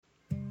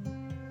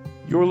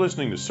You're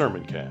listening to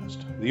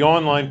Sermoncast, the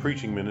online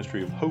preaching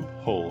ministry of Hope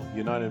Hull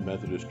United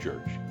Methodist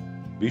Church.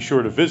 Be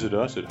sure to visit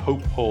us at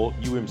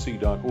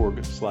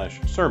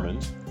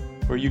hopehullumc.org/sermons,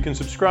 where you can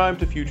subscribe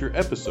to future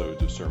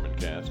episodes of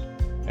Sermoncast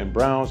and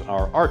browse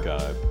our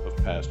archive of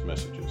past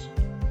messages.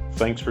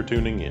 Thanks for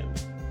tuning in.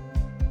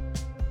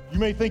 You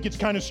may think it's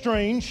kind of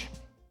strange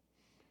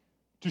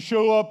to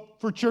show up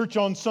for church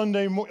on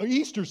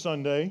Easter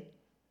Sunday,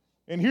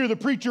 and hear the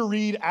preacher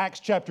read Acts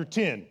chapter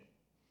 10.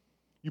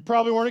 You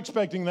probably weren't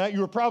expecting that. You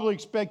were probably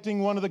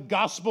expecting one of the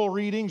gospel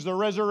readings, the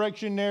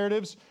resurrection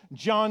narratives,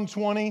 John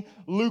 20,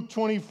 Luke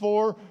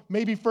 24,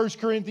 maybe 1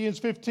 Corinthians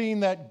 15,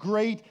 that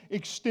great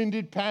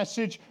extended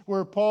passage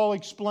where Paul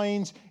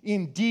explains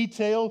in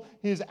detail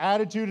his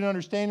attitude and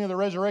understanding of the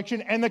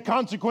resurrection and the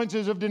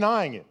consequences of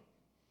denying it.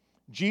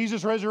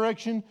 Jesus'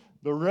 resurrection,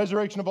 the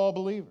resurrection of all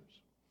believers.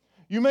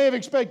 You may have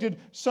expected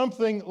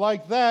something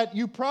like that.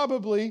 You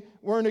probably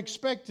weren't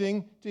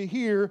expecting to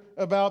hear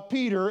about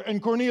Peter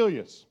and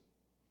Cornelius.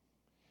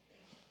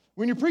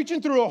 When you're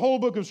preaching through a whole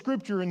book of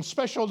Scripture and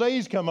special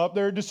days come up,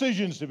 there are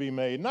decisions to be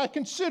made. And I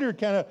considered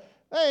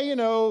hey,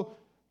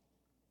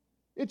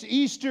 it's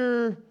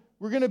Easter.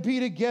 We're going to be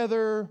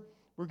together.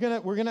 We're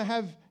going to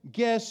have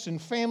guests and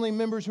family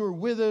members who are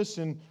with us.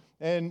 And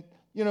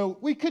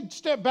we could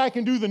step back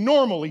and do the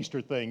normal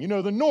Easter thing,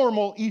 the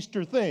normal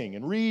Easter thing,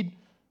 and read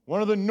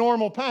one of the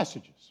normal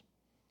passages.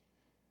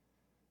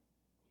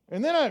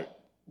 And then I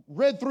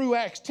read through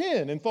Acts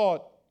 10 and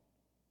thought,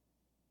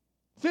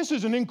 this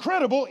is an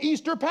incredible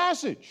Easter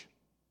passage,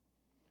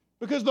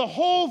 because the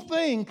whole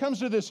thing comes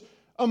to this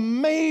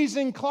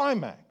amazing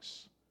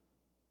climax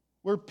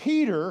where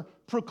Peter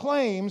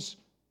proclaims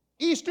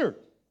Easter.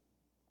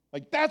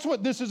 Like, that's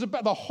what this is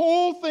about. The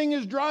whole thing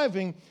is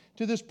driving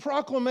to this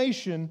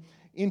proclamation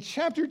in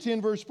chapter 10,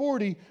 verse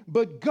 40,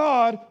 but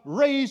God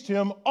raised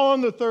him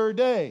on the third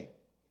day.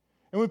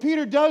 And when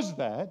Peter does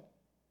that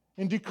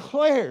and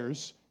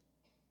declares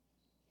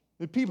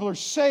that people are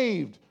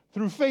saved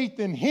through faith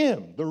in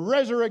Him, the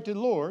resurrected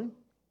Lord,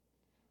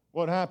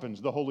 what happens?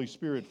 The Holy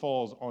Spirit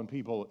falls on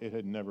people it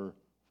had never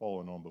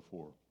fallen on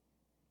before.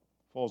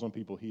 Falls on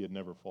people He had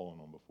never fallen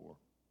on before.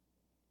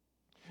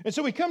 And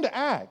so we come to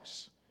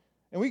Acts,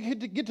 and we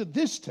get to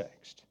this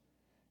text,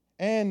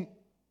 and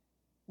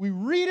we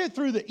read it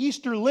through the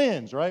Easter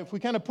lens, right? If we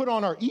kind of put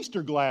on our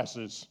Easter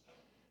glasses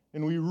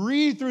and we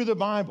read through the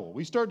Bible,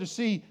 we start to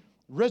see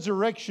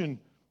resurrection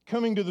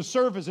coming to the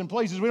surface in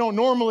places we don't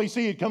normally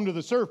see it come to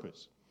the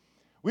surface.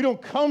 We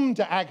don't come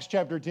to Acts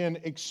chapter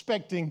 10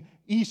 expecting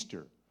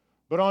Easter.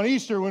 But on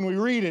Easter, when we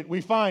read it, we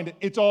find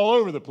it's all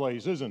over the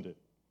place, isn't it?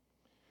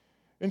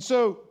 And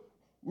so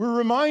we're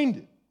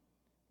reminded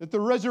that the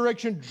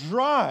resurrection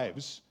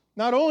drives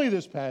not only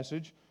this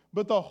passage,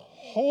 but the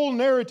whole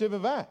narrative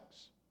of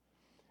Acts.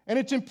 And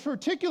it's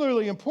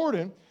particularly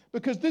important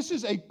because this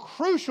is a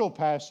crucial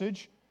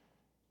passage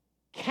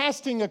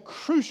casting a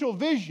crucial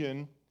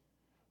vision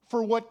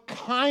for what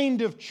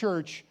kind of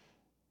church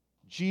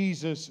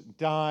Jesus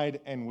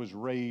died and was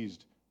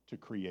raised to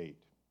create.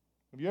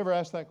 Have you ever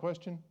asked that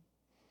question?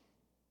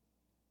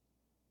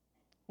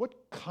 What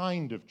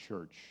kind of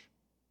church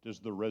does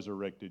the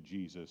resurrected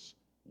Jesus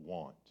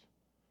want?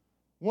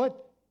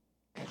 What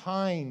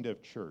kind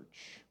of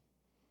church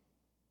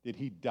did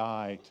He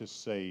die to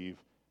save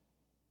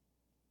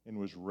and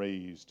was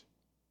raised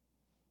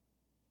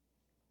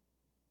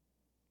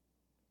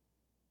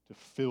to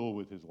fill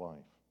with His life?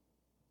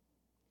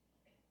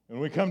 And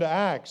when we come to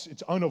Acts,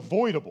 it's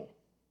unavoidable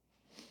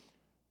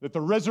that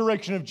the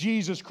resurrection of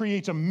Jesus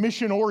creates a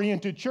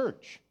mission-oriented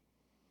church.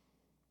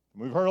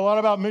 We've heard a lot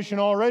about mission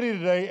already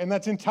today, and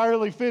that's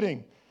entirely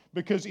fitting,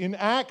 because in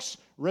Acts,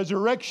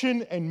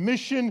 resurrection and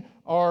mission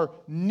are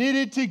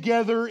knitted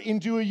together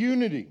into a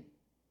unity.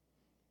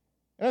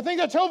 And I think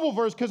that's helpful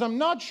for us because I'm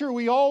not sure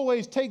we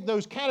always take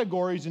those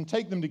categories and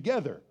take them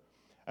together.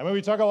 I mean,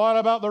 we talk a lot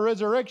about the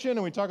resurrection,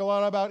 and we talk a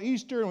lot about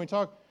Easter, and we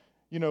talk,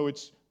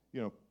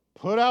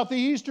 put out the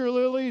Easter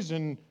lilies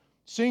and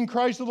sing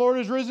Christ the Lord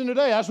is risen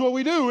today. That's what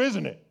we do,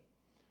 isn't it?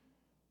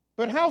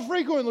 But how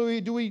frequently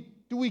do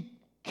we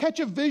catch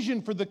a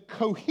vision for the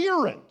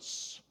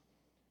coherence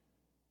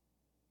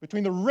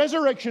between the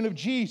resurrection of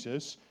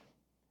Jesus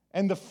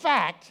and the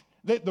fact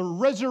that the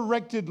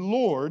resurrected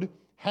Lord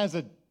has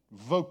a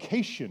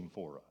vocation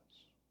for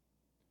us?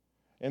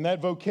 And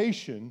that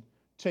vocation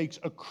takes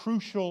a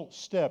crucial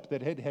step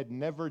that it had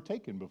never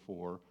taken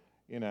before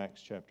in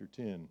Acts chapter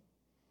 10.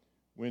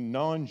 When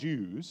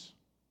non-Jews,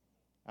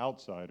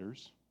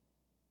 outsiders,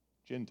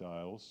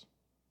 Gentiles,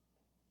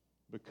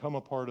 become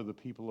a part of the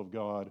people of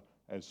God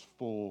as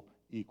full,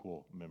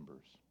 equal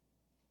members.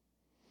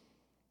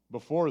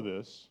 Before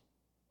this,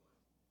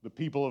 the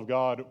people of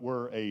God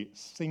were a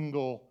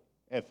single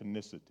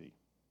ethnicity.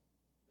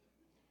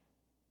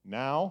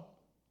 Now,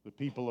 the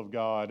people of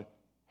God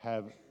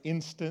have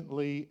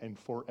instantly and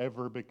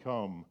forever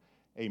become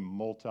a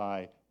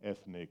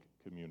multi-ethnic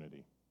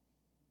community.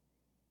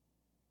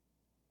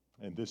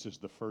 And this is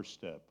the first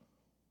step.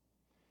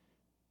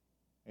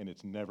 And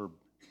it's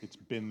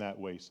been that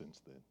way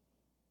since then.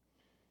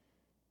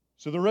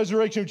 So the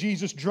resurrection of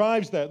Jesus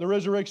drives that. The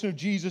resurrection of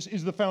Jesus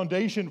is the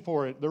foundation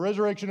for it. The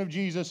resurrection of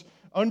Jesus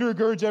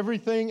undergirds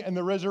everything, and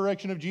the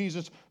resurrection of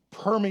Jesus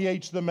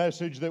permeates the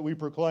message that we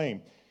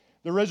proclaim.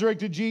 The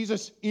resurrected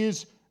Jesus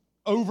is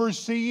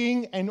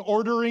overseeing and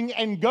ordering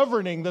and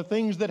governing the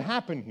things that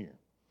happen here.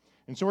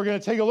 And so we're going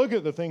to take a look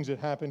at the things that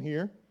happen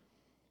here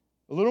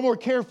a little more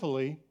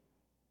carefully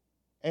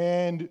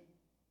and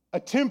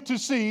attempt to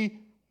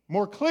see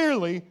more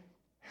clearly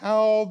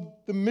how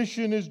the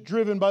mission is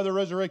driven by the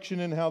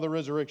resurrection and how the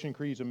resurrection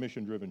creates a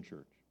mission-driven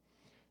church.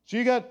 So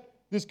you got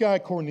this guy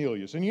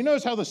Cornelius, and you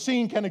notice how the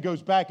scene kind of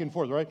goes back and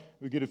forth, right?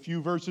 We get a few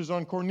verses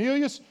on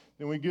Cornelius,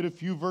 then we get a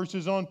few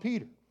verses on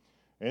Peter.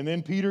 And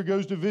then Peter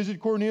goes to visit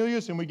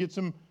Cornelius, and we get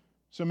some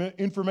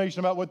information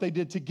about what they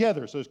did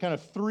together. So there's kind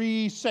of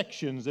three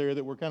sections there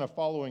that we're kind of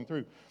following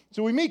through.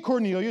 So we meet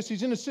Cornelius.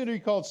 He's in a city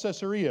called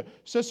Caesarea.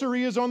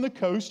 Caesarea is on the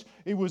coast.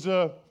 It was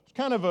a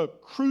kind of a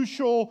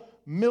crucial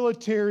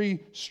military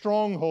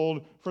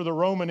stronghold for the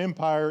Roman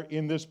Empire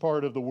in this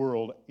part of the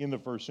world in the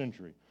first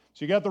century.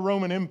 So you got the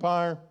Roman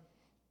Empire.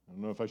 I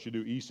don't know if I should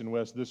do east and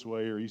west this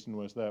way or east and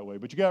west that way,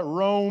 but you got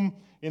Rome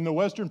in the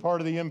western part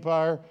of the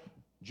empire,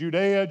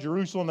 Judea,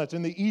 Jerusalem, that's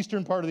in the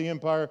eastern part of the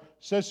empire.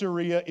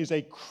 Caesarea is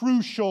a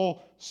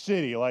crucial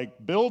city.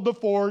 Like, build the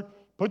fort,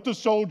 put the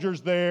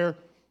soldiers there.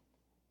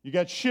 You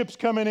got ships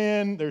coming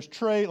in, there's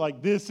trade.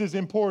 Like, this is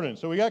important.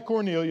 So we got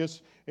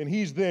Cornelius, and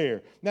he's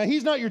there. Now,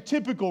 he's not your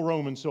typical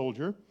Roman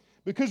soldier,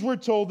 because we're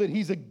told that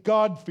he's a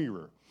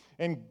God-fearer.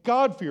 And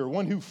God-fearer,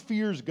 one who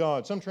fears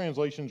God. Some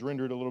translations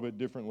render it a little bit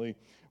differently.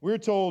 We're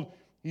told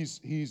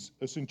he's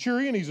a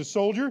centurion, he's a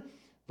soldier.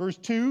 Verse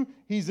 2,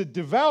 he's a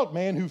devout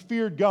man who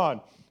feared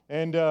God.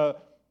 And if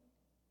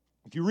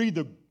you read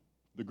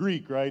the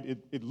Greek, right,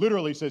 it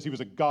literally says he was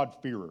a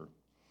God-fearer.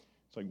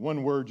 It's like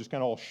one word just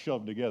kind of all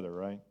shoved together,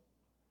 right?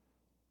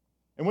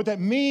 And what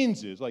that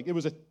means is, like, it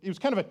was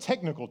kind of a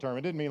technical term.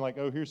 It didn't mean like,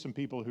 oh, here's some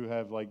people who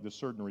have like this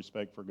certain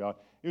respect for God.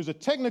 It was a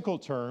technical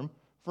term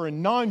for a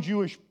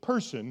non-Jewish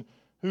person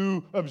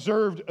who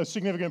observed a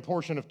significant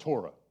portion of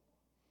Torah,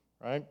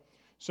 right?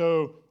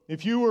 So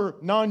if you were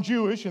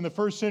non-Jewish in the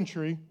first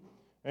century,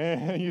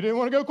 and you didn't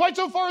want to go quite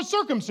so far as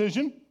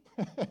circumcision,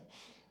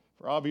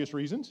 for obvious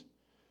reasons,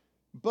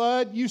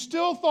 but you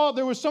still thought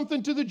there was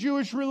something to the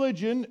Jewish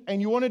religion,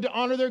 and you wanted to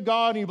honor their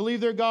God, and you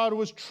believed their God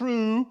was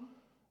true,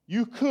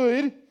 you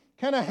could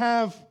kind of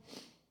have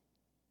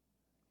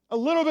a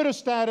little bit of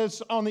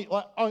status on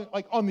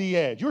the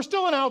edge. You were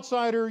still an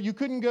outsider. You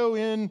couldn't go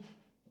in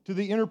to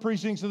the inner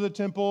precincts of the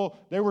temple.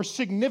 There were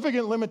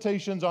significant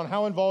limitations on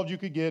how involved you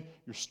could get.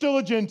 You're still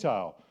a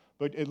Gentile.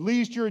 But at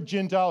least you're a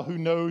Gentile who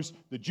knows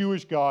the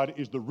Jewish God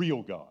is the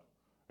real God.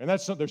 And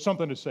there's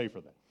something to say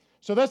for that.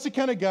 So that's the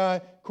kind of guy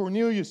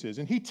Cornelius is.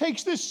 And he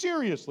takes this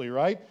seriously,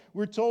 right?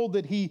 We're told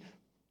that he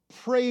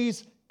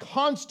prays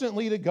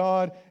constantly to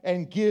God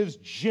and gives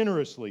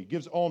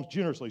alms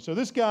generously. So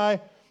this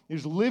guy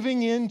is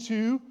living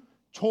into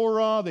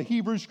Torah, the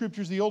Hebrew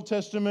Scriptures, the Old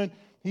Testament.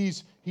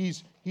 He's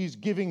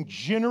giving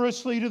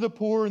generously to the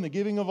poor in the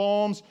giving of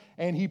alms,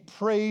 and he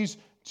prays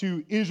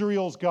to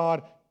Israel's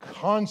God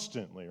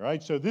constantly,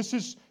 right? So this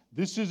is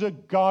a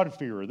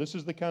God-fearer. This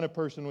is the kind of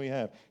person we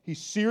have. He's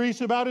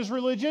serious about his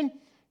religion.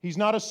 He's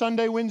not a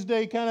Sunday,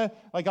 Wednesday kind of,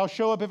 like, I'll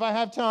show up if I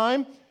have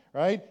time,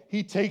 right?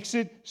 He takes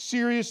it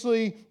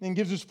seriously and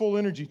gives his full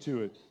energy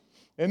to it.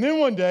 And then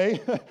one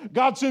day,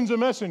 God sends a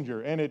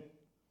messenger, and it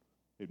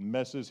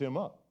messes him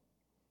up.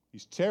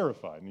 He's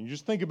terrified. And you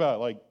just think about it,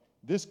 like,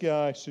 this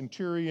guy,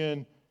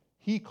 centurion,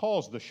 he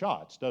calls the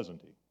shots,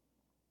 doesn't he?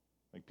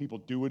 Like, people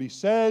do what he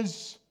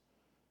says.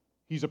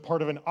 He's a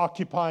part of an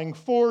occupying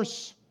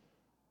force.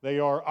 They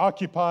are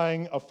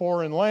occupying a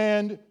foreign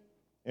land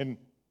and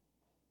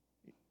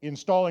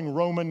installing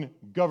Roman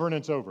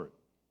governance over it.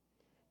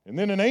 And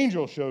then an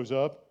angel shows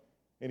up,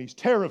 and he's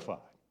terrified.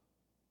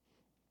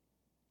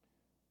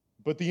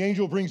 But the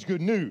angel brings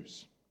good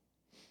news.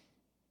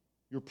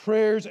 Your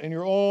prayers and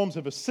your alms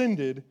have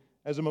ascended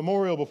as a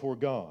memorial before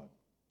God.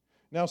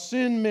 Now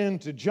send men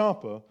to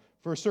Joppa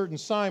for a certain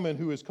Simon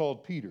who is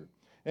called Peter.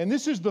 And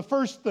this is the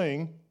first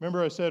thing,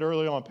 remember I said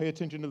early on, pay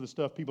attention to the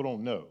stuff people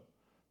don't know.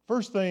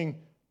 First thing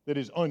that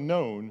is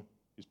unknown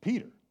is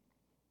Peter.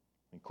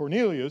 And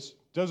Cornelius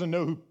doesn't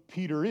know who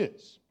Peter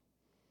is.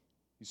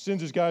 He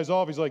sends his guys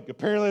off. He's like,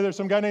 apparently there's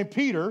some guy named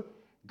Peter.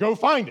 Go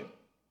find him.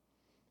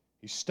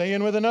 He's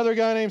staying with another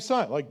guy named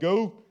Simon. Like,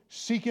 go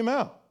seek him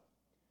out.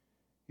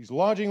 He's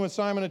lodging with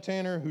Simon a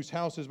tanner whose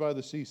house is by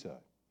the seaside.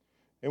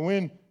 And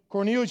when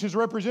Cornelius'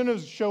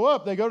 representatives show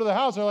up, they go to the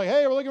house and they're like,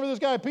 hey, we're looking for this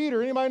guy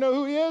Peter. Anybody know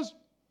who he is?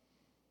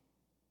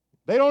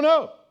 They don't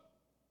know.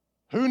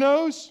 Who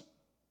knows?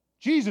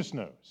 Jesus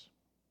knows.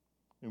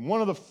 And one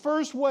of the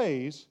first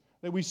ways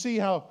that we see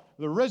how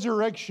the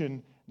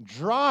resurrection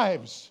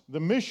drives the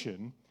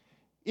mission,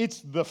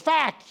 it's the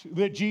fact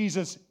that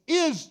Jesus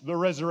is the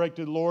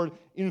resurrected Lord,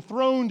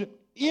 enthroned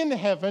in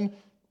heaven,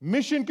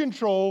 mission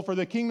control for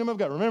the kingdom of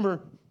God.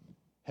 Remember,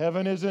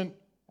 heaven isn't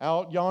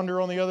out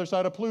yonder on the other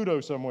side of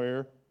Pluto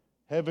somewhere.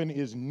 Heaven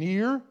is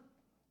near.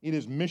 It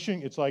is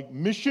mission. It's like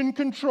mission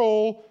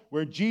control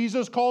where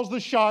Jesus calls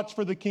the shots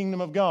for the kingdom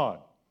of God.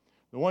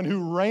 The one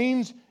who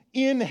reigns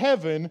in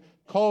heaven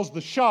calls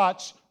the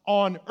shots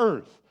on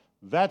earth.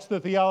 That's the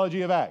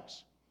theology of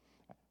Acts.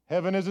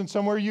 Heaven isn't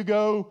somewhere you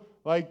go,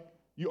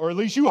 or at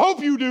least you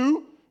hope you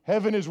do.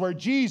 Heaven is where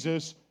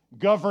Jesus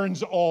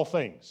governs all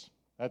things.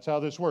 That's how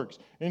this works.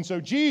 And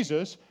so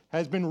Jesus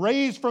has been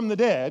raised from the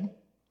dead,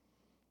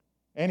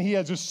 and he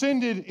has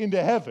ascended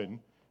into heaven,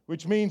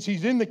 which means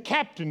he's in the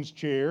captain's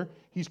chair.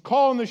 He's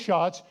calling the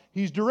shots.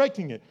 He's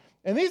directing it.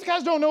 And these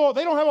guys don't know,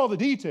 they don't have all the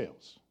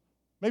details.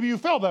 Maybe you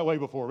felt that way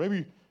before.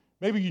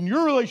 Maybe in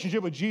your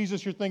relationship with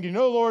Jesus, you're thinking,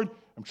 no, Lord,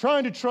 I'm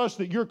trying to trust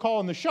that you're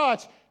calling the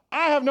shots.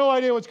 I have no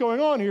idea what's going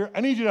on here.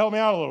 I need you to help me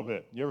out a little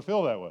bit. You ever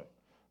feel that way?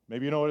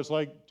 Maybe you know what it's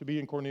like to be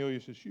in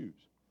Cornelius' shoes.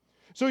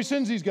 So he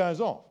sends these guys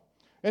off.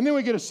 And then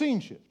we get a scene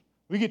shift.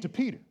 We get to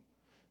Peter.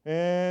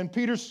 And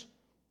Peter's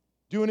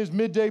doing his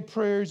midday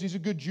prayers. He's a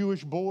good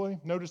Jewish boy.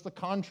 Notice the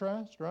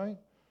contrast, right?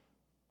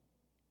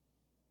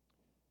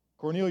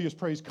 Cornelius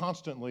prays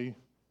constantly,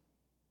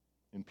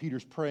 and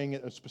Peter's praying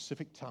at a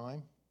specific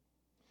time.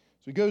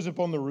 So he goes up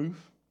on the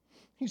roof.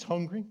 He's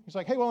hungry. He's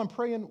like, hey, while I'm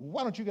praying,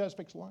 why don't you guys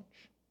fix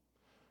lunch?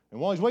 And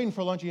while he's waiting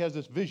for lunch, he has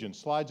this vision,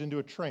 slides into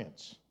a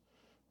trance.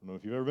 I don't know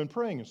if you've ever been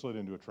praying and slid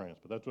into a trance,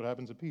 but that's what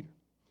happens to Peter.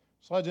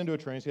 Slides into a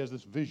trance. He has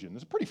this vision.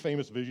 It's a pretty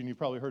famous vision. You've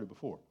probably heard it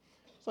before.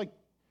 It's like,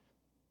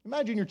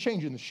 imagine you're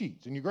changing the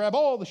sheets, and you grab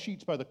all the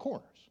sheets by the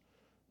corners.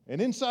 And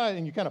inside,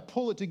 and you kind of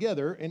pull it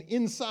together, and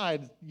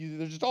inside,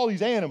 there's just all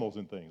these animals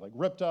and things, like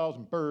reptiles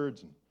and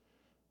birds and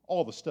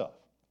all the stuff,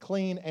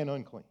 clean and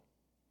unclean.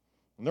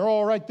 And they're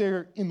all right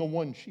there in the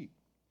one sheet.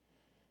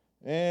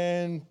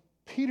 And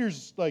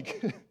Peter's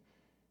like,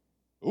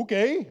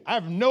 okay, I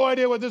have no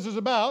idea what this is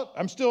about.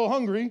 I'm still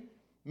hungry.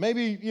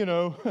 Maybe,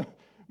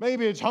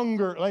 maybe it's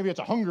hunger. Maybe it's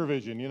a hunger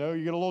vision. You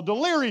get a little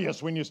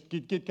delirious when you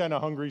get kind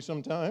of hungry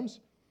sometimes.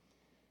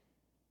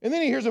 And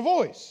then he hears a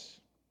voice.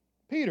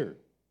 Peter,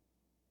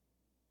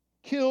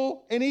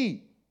 kill and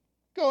eat.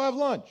 Go have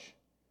lunch.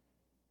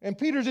 And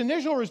Peter's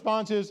initial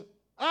response is,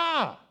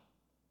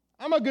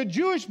 I'm a good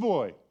Jewish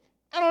boy.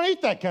 I don't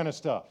eat that kind of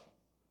stuff.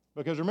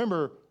 Because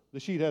remember, the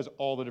sheet has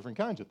all the different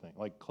kinds of things,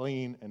 like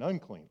clean and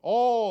unclean.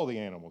 All the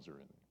animals are in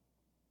there.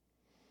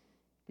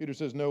 Peter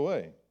says, no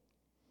way.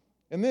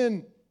 And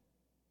then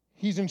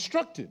he's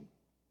instructed.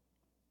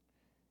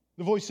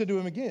 The voice said to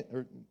him again,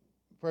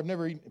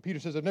 Peter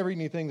says, I've never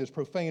eaten anything that's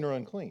profane or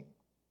unclean.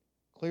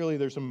 Clearly,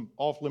 there's some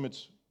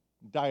off-limits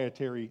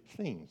dietary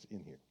things in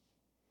here.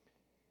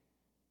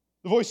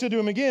 The voice said to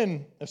him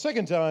again, a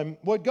second time,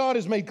 what God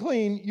has made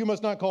clean, you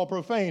must not call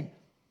profane.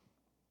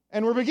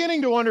 And we're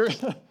beginning to wonder,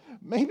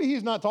 maybe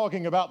he's not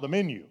talking about the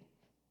menu.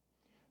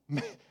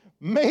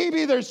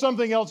 Maybe there's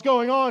something else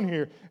going on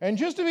here. And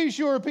just to be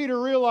sure, Peter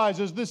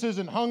realizes this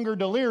isn't hunger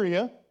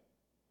deliria.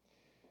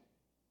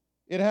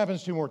 It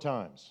happens 2 more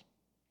times.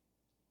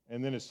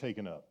 And then it's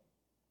taken up.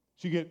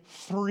 So you get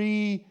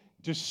 3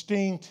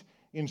 distinct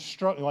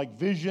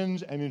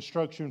visions and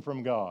instruction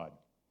from God.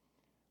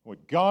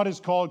 What God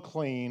has called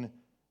clean,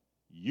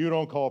 you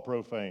don't call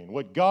profane.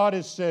 What God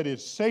has said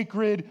is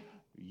sacred,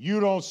 you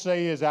don't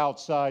say is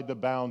outside the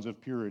bounds of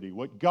purity.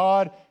 What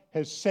God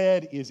has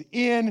said is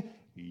in,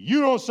 you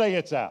don't say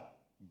it's out.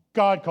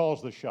 God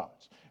calls the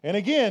shots. And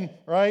again,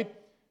 right,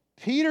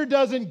 Peter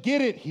doesn't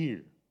get it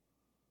here.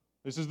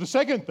 This is the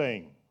second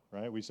thing,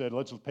 right? We said,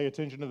 let's pay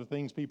attention to the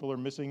things people are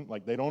missing,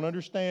 like they don't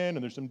understand,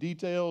 and there's some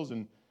details,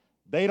 and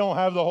they don't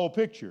have the whole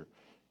picture.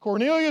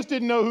 Cornelius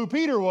didn't know who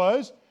Peter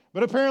was,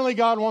 but apparently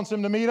God wants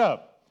him to meet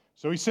up.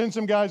 So he sends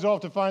some guys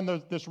off to find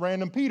this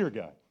random Peter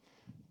guy.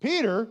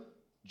 Peter,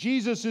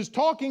 Jesus is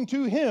talking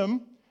to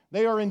him.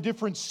 They are in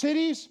different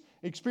cities,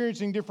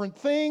 experiencing different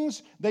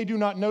things. They do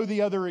not know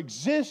the other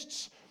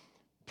exists.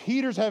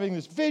 Peter's having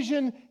this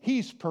vision.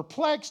 He's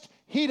perplexed.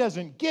 He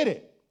doesn't get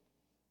it.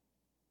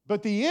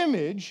 But the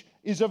image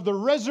is of the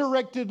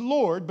resurrected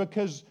Lord,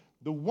 because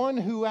the one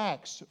who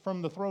acts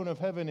from the throne of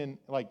heaven, in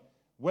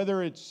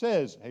whether it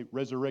says, hey,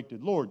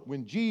 resurrected Lord,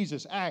 when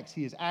Jesus acts,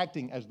 he is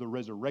acting as the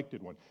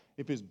resurrected one.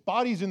 If his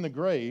body's in the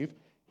grave,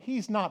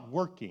 he's not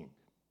working.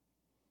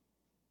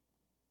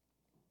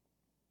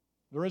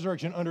 The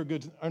resurrection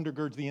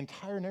undergirds the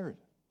entire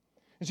narrative.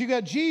 And so you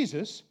got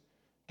Jesus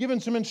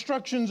giving some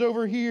instructions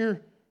over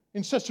here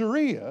in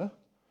Caesarea,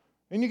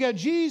 and you got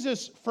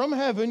Jesus from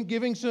heaven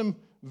giving some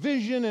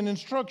vision and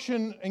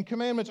instruction and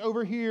commandments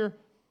over here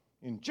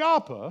in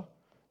Joppa.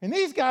 And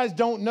these guys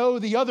don't know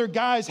the other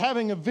guy's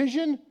having a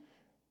vision,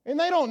 and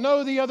they don't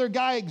know the other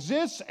guy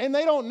exists, and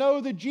they don't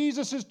know that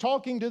Jesus is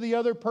talking to the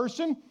other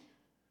person.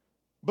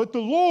 But the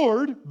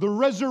Lord, the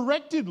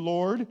resurrected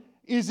Lord,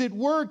 is at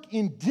work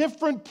in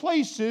different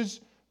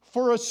places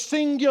for a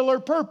singular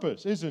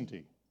purpose, isn't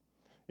he?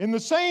 In the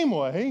same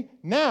way,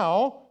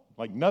 now,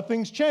 like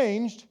nothing's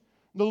changed,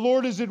 the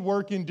Lord is at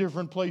work in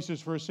different places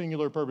for a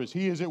singular purpose.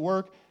 He is at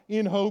work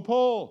in Hope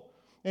Hall,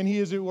 and he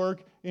is at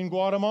work in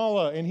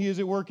Guatemala, and he is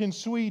at work in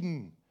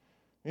Sweden,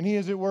 and he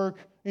is at work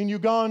in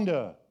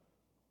Uganda,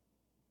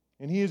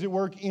 and he is at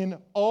work in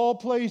all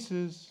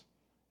places.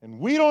 And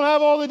we don't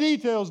have all the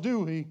details, do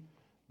we?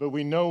 But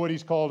we know what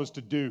he's called us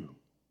to do.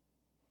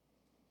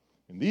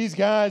 And these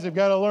guys have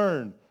got to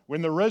learn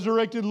when the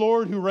resurrected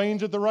Lord who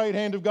reigns at the right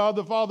hand of God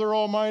the Father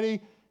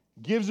Almighty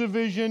gives a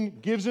vision,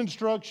 gives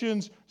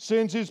instructions,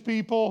 sends his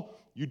people.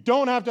 You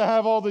don't have to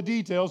have all the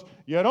details.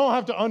 You don't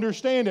have to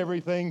understand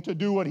everything to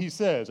do what he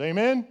says.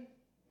 Amen?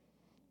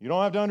 You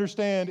don't have to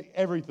understand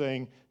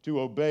everything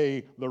to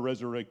obey the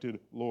resurrected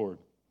Lord.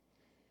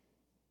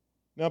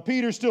 Now,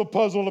 Peter's still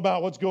puzzled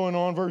about what's going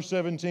on. Verse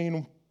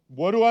 17,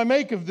 what do I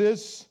make of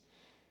this?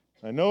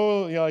 I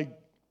know,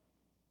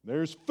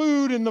 there's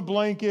food in the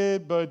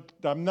blanket, but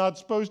I'm not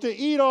supposed to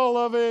eat all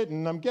of it,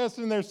 and I'm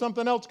guessing there's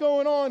something else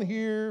going on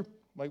here.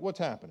 Like, what's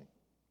happening?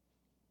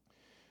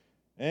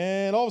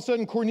 And all of a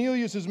sudden,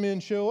 Cornelius' men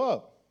show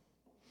up.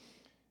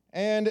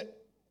 And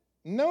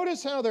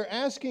notice how they're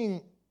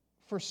asking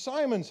for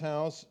Simon's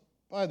house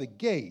by the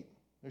gate.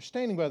 They're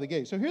standing by the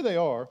gate. So here they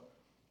are.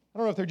 I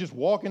don't know if they're just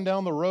walking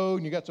down the road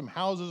and you got some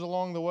houses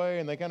along the way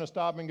and they kind of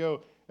stop and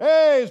go,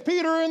 hey, is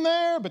Peter in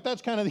there? But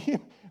that's kind of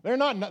they're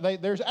not,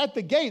 they're at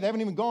the gate. They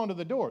haven't even gone to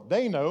the door.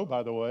 They know,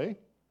 by the way,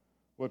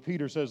 what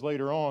Peter says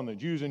later on, that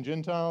Jews and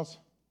Gentiles,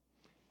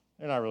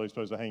 they're not really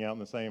supposed to hang out in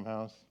the same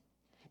house.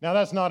 Now,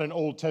 that's not an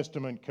Old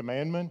Testament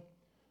commandment,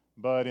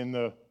 but in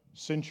the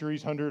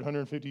centuries,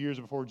 150 years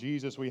before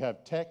Jesus, we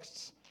have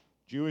texts,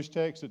 Jewish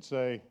texts that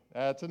say,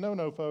 that's a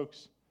no-no,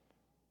 folks.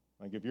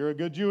 Like, if you're a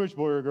good Jewish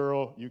boy or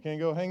girl, you can't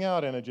go hang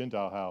out in a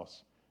Gentile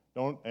house.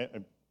 Don't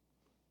hang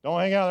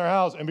out in their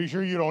house, and be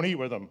sure you don't eat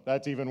with them.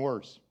 That's even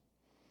worse.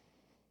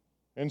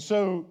 And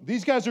so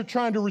these guys are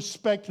trying to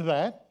respect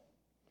that,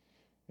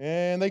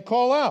 and they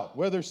call out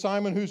whether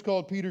Simon, who's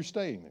called Peter,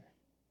 staying there.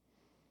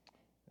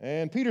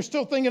 And Peter's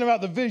still thinking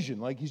about the vision.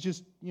 Like, he's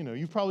just,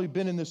 you've probably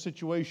been in this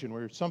situation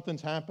where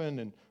something's happened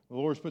and the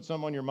Lord's put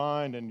something on your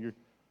mind and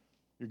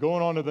you're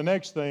going on to the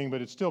next thing,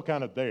 but it's still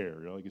kind of there.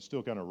 Like, it's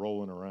still kind of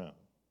rolling around.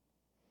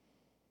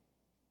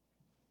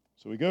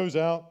 So he goes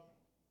out,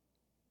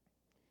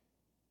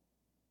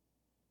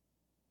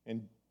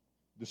 and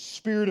the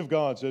Spirit of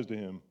God says to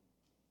him,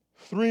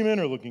 3 men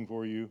are looking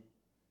for you.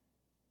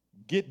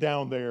 Get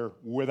down there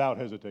without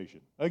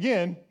hesitation.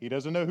 Again, he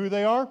doesn't know who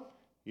they are.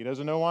 He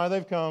doesn't know why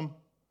they've come.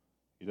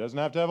 He doesn't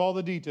have to have all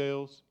the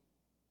details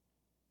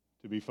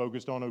to be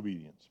focused on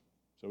obedience.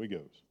 So he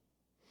goes.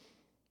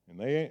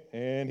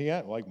 And he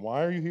asked,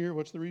 why are you here?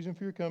 What's the reason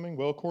for your coming?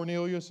 Well,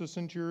 Cornelius, a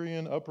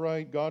centurion,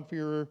 upright,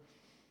 God-fearer,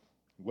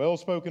 well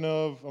spoken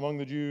of among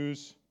the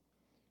Jews,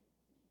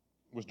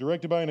 was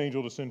directed by an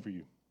angel to send for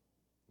you.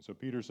 So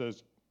Peter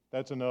says,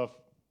 that's enough.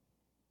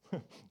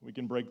 We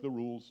can break the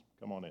rules.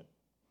 Come on in.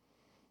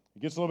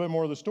 It gets a little bit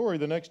more of the story.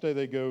 The next day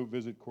they go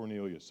visit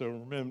Cornelius. So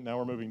now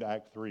we're moving to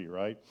Act 3,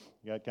 right?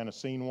 You got kind of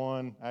scene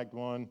 1, Act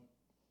 1.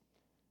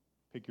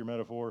 Pick your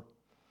metaphor.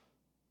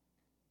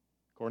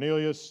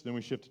 Cornelius, then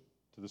we shift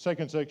to the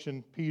second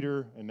section,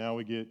 Peter, and now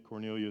we get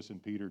Cornelius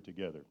and Peter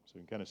together. So you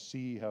can kind of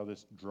see how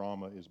this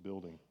drama is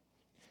building.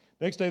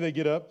 Next day they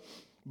get up.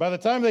 By the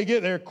time they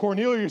get there,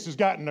 Cornelius has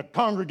gotten a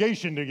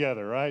congregation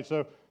together, right?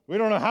 So we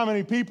don't know how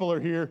many people are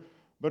here,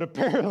 but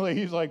apparently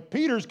he's like,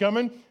 Peter's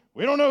coming.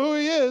 We don't know who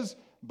he is.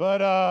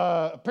 But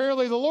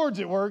apparently the Lord's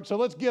at work, so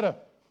let's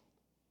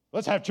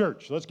have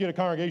church. Let's get a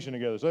congregation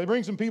together. So they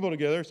bring some people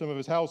together, some of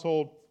his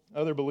household,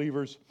 other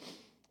believers.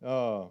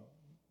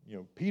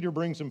 Peter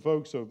brings some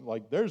folks, so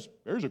there's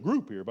a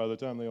group here by the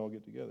time they all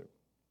get together.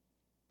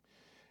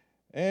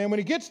 And when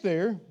he gets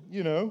there,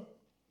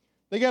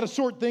 they got to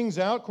sort things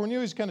out.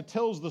 Cornelius kind of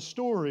tells the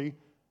story,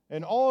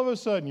 and all of a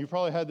sudden, you've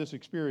probably had this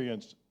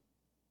experience,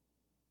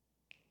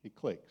 it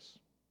clicks.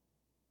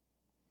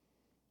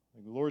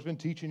 Like the Lord's been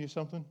teaching you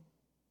something.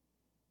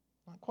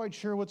 Not quite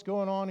sure what's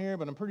going on here,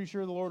 but I'm pretty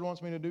sure the Lord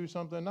wants me to do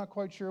something. Not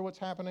quite sure what's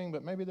happening,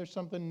 but maybe there's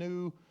something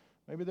new.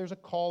 Maybe there's a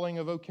calling,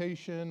 a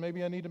vocation.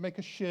 Maybe I need to make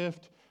a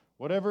shift.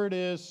 Whatever it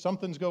is,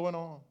 something's going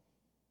on.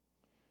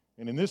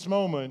 And in this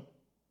moment,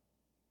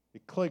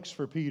 it clicks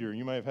for Peter.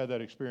 You may have had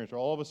that experience where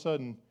all of a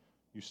sudden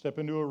you step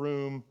into a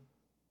room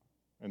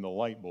and the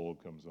light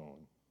bulb comes on.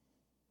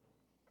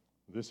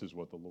 This is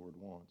what the Lord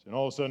wants. And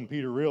all of a sudden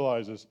Peter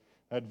realizes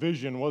that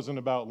vision wasn't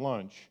about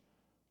lunch.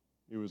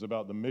 It was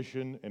about the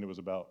mission, and it was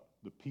about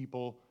the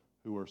people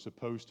who are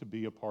supposed to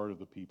be a part of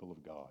the people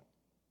of God.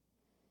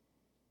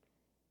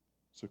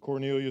 So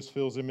Cornelius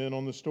fills him in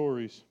on the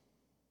stories.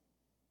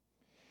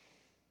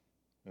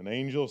 An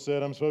angel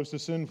said, I'm supposed to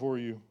send for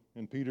you.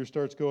 And Peter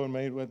starts going,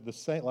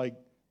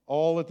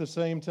 all at the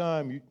same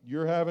time.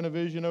 You're having a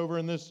vision over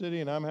in this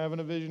city, and I'm having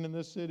a vision in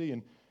this city.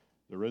 And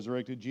the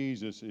resurrected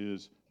Jesus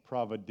is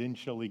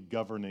providentially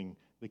governing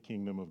the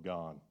kingdom of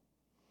God.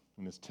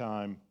 And it's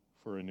time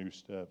for a new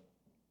step.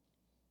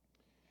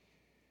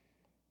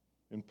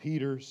 And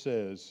Peter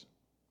says,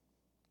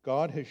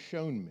 God has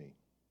shown me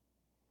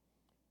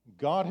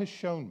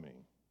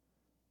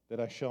that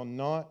I shall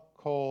not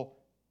call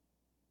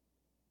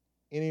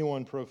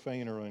anyone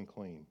profane or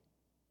unclean.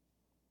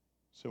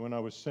 So when I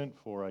was sent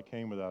for, I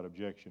came without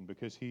objection,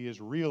 because he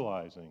is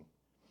realizing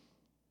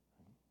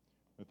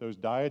that those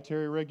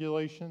dietary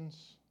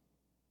regulations,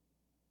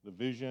 the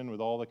vision with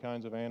all the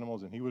kinds of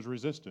animals, and he was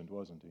resistant,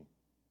 wasn't he?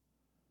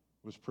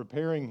 Was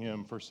preparing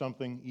him for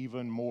something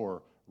even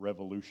more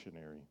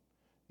revolutionary,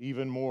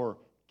 even more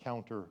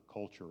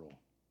countercultural.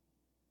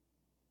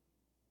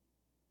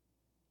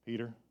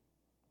 Peter,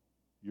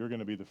 you're going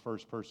to be the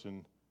first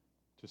person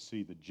to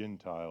see the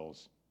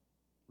Gentiles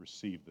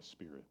receive the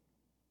Spirit.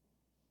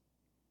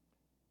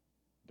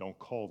 Don't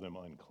call them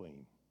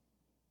unclean.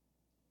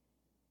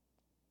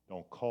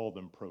 Don't call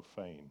them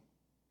profane.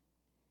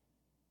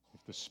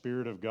 If the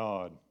Spirit of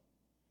God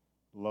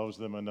loves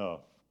them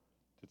enough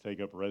to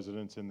take up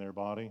residence in their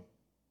body,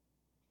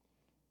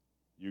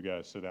 you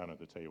guys sit down at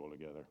the table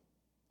together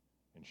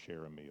and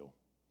share a meal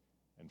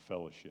and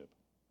fellowship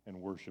and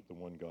worship the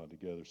one God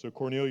together. So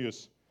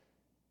Cornelius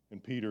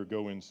and Peter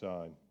go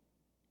inside.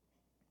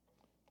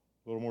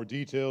 A little more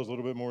details, a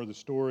little bit more of the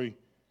story.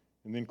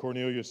 And then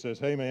Cornelius says,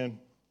 hey man,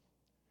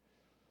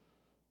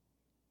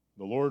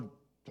 the Lord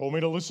told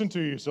me to listen to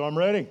you, so I'm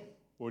ready.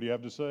 What do you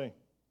have to say?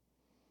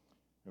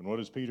 And what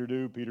does Peter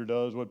do? Peter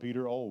does what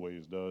Peter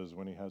always does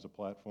when he has a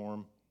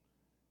platform.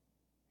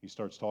 He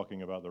starts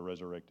talking about the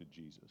resurrected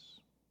Jesus.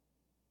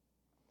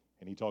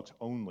 And he talks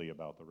only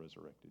about the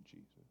resurrected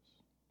Jesus.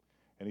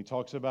 And he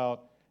talks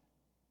about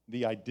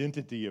the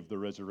identity of the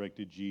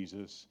resurrected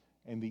Jesus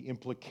and the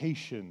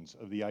implications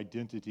of the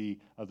identity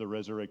of the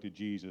resurrected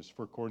Jesus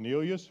for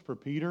Cornelius, for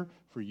Peter,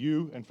 for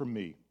you, and for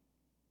me.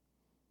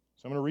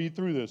 So I'm going to read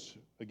through this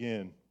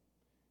again.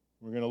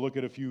 We're going to look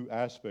at a few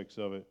aspects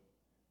of it,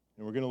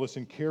 and we're going to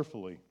listen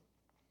carefully.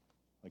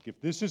 If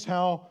this is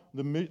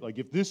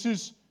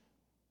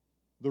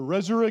the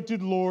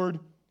resurrected Lord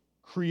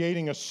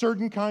creating a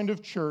certain kind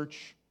of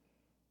church,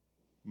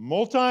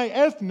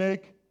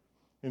 multi-ethnic,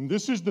 and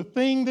this is the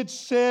thing that's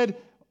said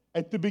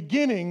at the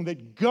beginning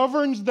that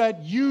governs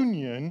that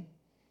union,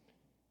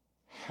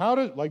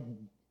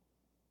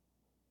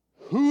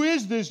 who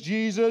is this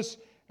Jesus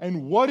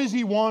and what does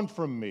he want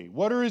from me?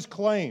 What are his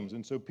claims?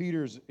 And so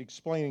Peter's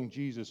explaining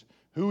Jesus,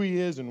 who he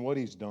is and what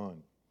he's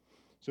done.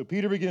 So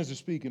Peter begins to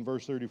speak in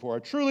verse 34. I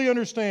truly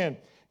understand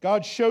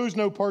God shows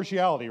no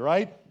partiality,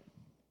 right?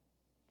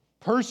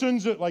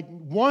 Persons, like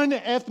one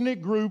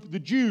ethnic group, the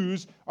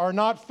Jews, are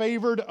not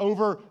favored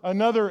over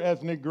another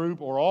ethnic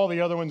group or all the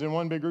other ones in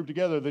one big group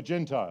together, the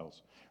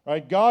Gentiles.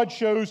 Right? God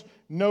shows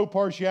no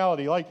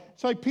partiality.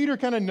 It's like Peter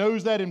kind of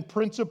knows that in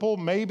principle,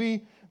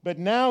 maybe, but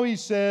now he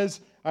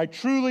says, I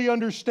truly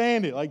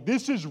understand it.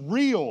 This is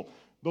real.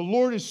 The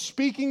Lord is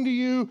speaking to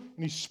you,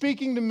 and he's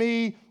speaking to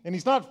me, and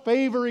he's not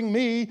favoring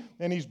me,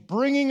 and he's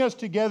bringing us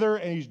together,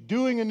 and he's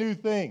doing a new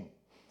thing.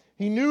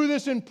 He knew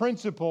this in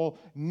principle.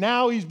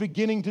 Now he's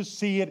beginning to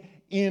see it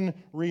in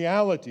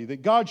reality.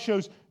 That God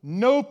shows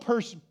no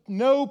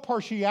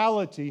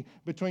partiality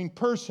between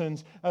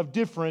persons of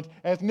different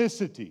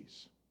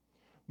ethnicities.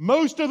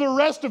 Most of the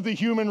rest of the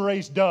human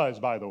race does,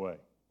 by the way.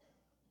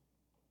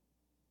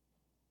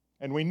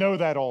 And we know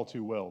that all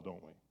too well,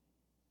 don't we?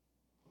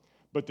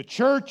 But the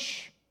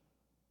church,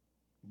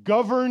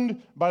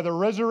 governed by the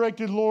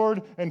resurrected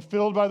Lord and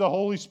filled by the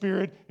Holy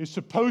Spirit, is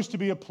supposed to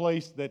be a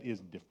place that is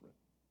different.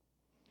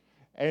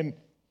 And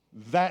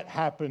that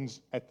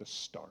happens at the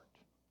start.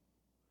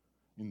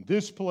 In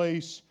this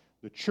place,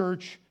 the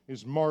church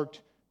is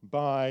marked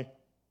by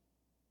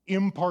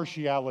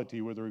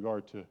impartiality with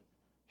regard to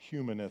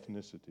human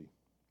ethnicity.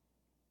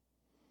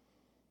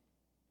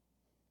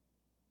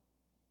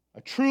 I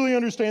truly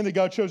understand that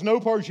God shows no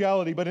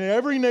partiality, but in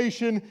every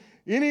nation,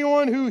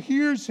 anyone who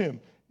hears him,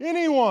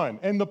 anyone,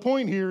 and the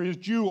point here is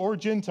Jew or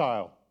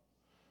Gentile,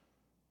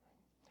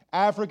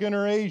 African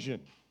or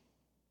Asian,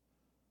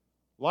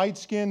 light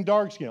skin,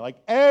 dark skin,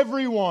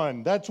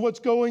 everyone. That's what's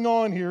going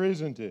on here,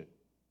 isn't it?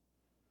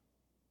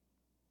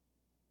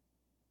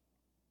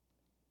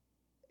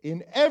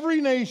 In every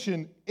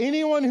nation,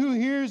 anyone who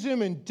hears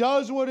him and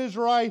does what is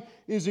right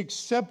is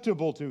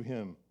acceptable to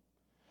him.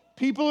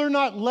 People are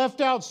not left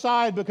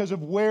outside because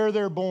of where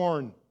they're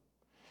born.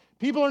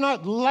 People are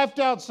not left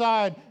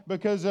outside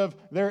because of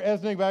their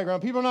ethnic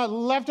background. People are not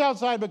left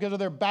outside because of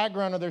their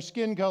background or their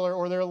skin color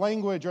or their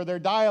language or their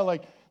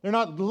dialect. They're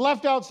not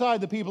left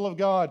outside the people of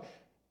God.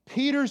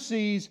 Peter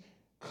sees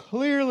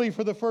clearly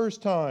for the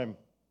first time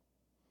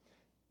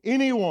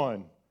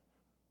anyone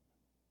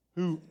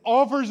who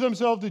offers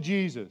themselves to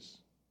Jesus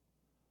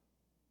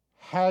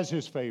has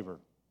his favor.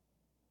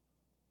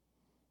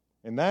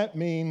 And that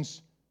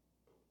means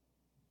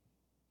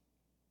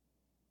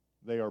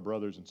they are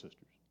brothers and sisters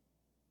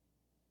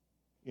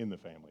in the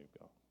family of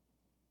God.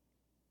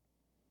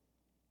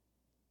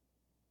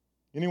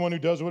 Anyone who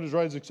does what is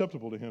right is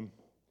acceptable to him.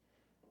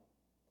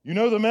 You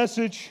know the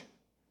message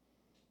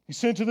he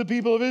sent to the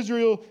people of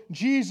Israel,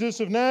 Jesus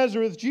of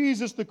Nazareth,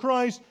 Jesus the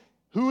Christ,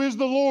 who is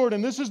the Lord.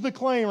 And this is the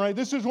claim, right?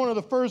 This is one of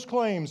the first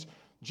claims.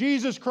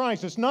 Jesus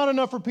Christ. It's not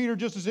enough for Peter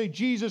just to say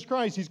Jesus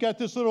Christ. He's got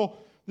this.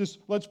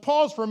 Let's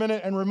pause for a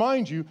minute and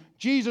remind you,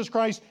 Jesus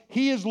Christ,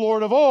 he is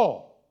Lord of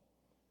all.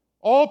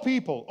 All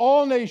people,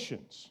 all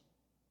nations,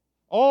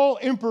 all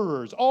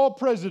emperors, all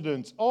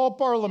presidents, all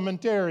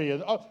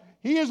parliamentarians.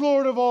 He is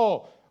Lord of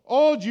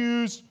all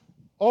Jews,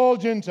 all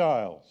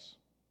Gentiles,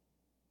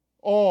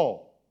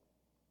 all.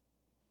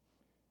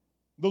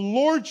 The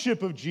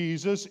lordship of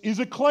Jesus is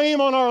a claim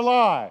on our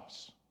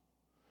lives.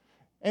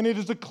 And it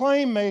is a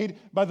claim made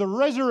by the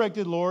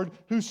resurrected Lord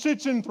who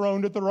sits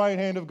enthroned at the right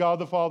hand of God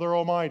the Father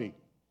Almighty.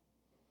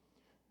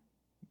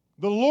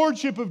 The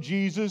lordship of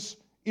Jesus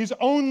is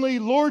only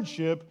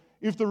lordship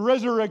if the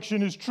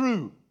resurrection is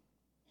true.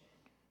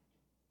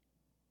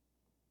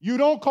 You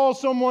don't call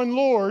someone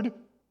Lord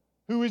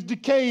who is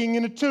decaying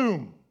in a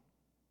tomb.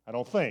 I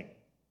don't think.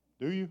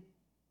 Do you?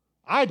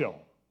 I don't.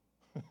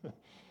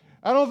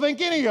 I don't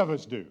think any of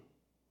us do.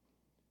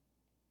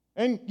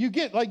 And you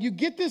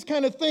get this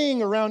kind of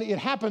thing around, it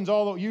happens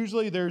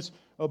usually there's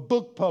a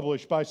book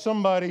published by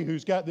somebody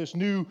who's got this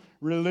new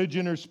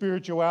religion or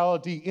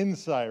spirituality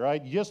insight,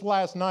 right? Just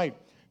last night,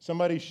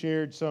 somebody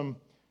shared I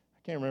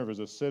can't remember if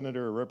it was a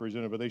senator or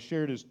representative, but they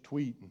shared his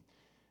tweet. And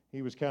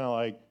he was kind of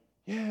like,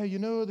 yeah,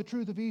 the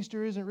truth of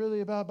Easter isn't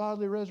really about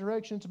bodily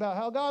resurrection. It's about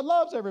how God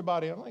loves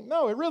everybody. I'm like,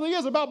 no, it really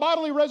is about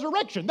bodily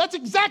resurrection. That's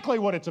exactly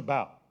what it's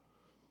about.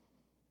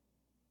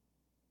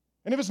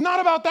 And if it's not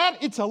about that,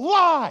 it's a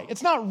lie.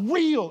 It's not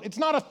real. It's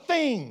not a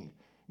thing.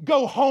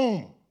 Go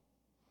home.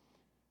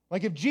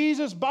 Like if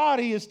Jesus'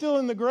 body is still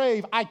in the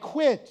grave, I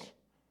quit.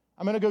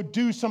 I'm going to go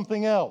do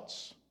something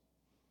else.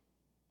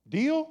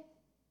 Deal?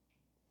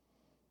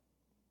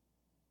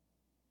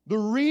 The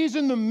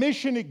reason the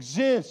mission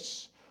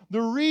exists,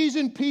 the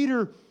reason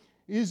Peter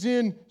is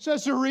in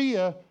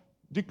Caesarea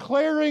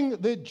declaring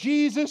that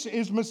Jesus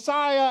is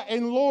Messiah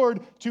and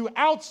Lord to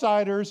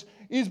outsiders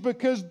is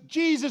because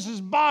Jesus'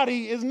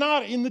 body is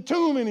not in the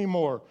tomb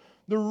anymore.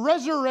 The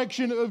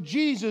resurrection of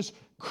Jesus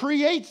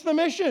creates the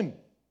mission.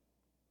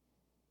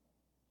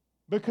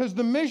 Because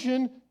the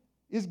mission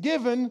is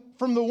given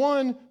from the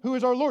one who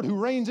is our Lord, who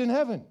reigns in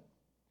heaven.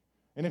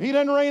 And if he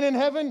doesn't reign in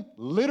heaven,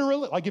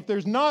 literally, like if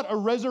there's not a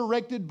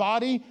resurrected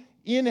body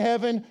in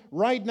heaven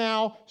right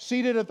now,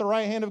 seated at the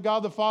right hand of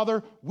God the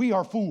Father, we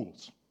are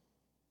fools.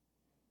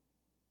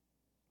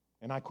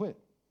 And I quit.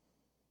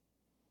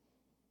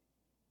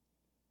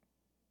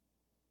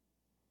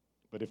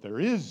 But if there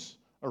is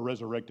a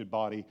resurrected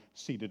body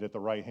seated at the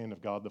right hand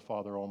of God the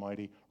Father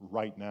Almighty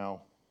right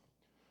now,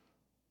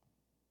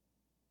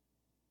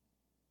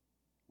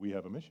 we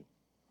have a mission.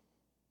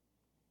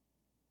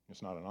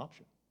 It's not an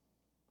option.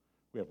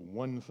 We have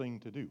one thing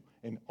to do,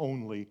 and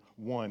only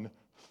one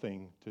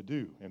thing to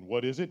do. And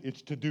what is it?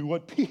 It's to do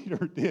what Peter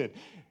did.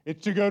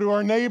 It's to go to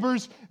our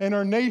neighbors and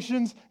our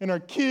nations and our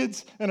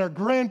kids and our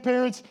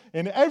grandparents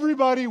and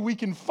everybody we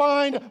can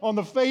find on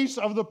the face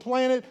of the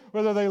planet,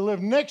 whether they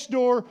live next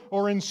door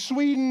or in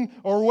Sweden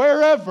or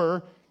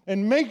wherever,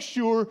 and make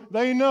sure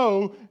they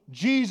know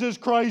Jesus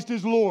Christ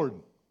is Lord.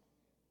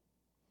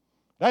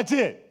 That's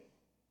it.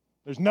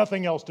 There's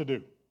nothing else to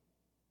do.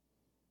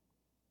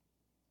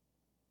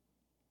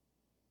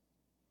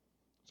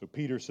 So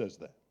Peter says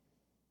that.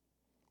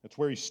 That's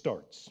where he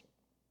starts.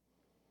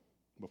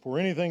 Before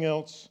anything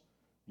else,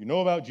 you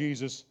know about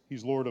Jesus,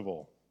 he's Lord of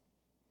all.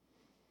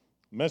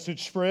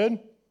 Message spread.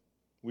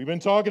 We've been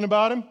talking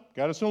about him.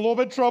 Got us in a little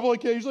bit of trouble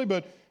occasionally,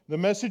 but the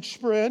message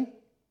spread.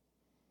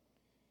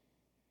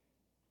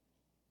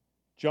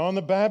 John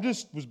the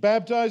Baptist was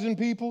baptizing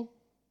people.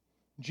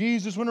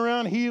 Jesus went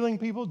around healing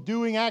people,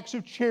 doing acts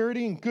of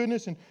charity and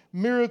goodness and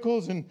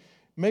miracles, and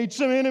made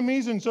some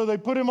enemies, and so they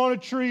put him on a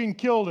tree and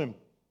killed him.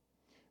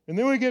 And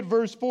then we get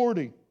verse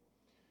 40.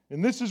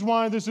 And this is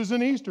why this is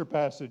an Easter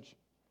passage.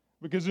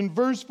 Because in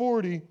verse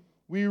 40,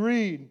 we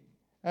read,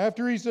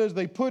 after he says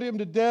they put him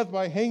to death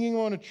by hanging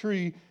on a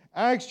tree,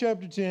 Acts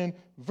chapter 10,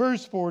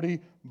 verse 40,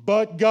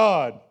 but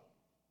God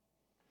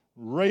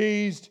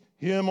raised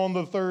him on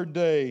the third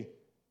day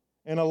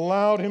and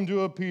allowed him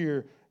to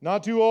appear,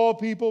 not to all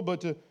people,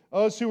 but to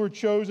us who were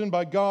chosen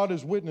by God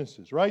as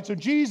witnesses, right? So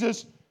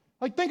Jesus,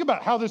 think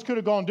about how this could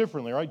have gone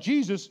differently, right?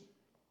 Jesus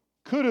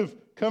could have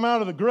come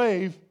out of the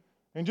grave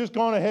and just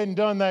gone ahead and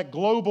done that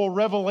global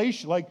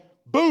revelation,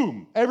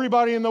 boom,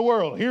 everybody in the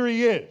world, here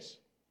he is.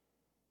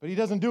 But he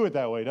doesn't do it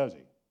that way, does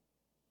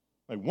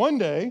he? One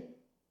day,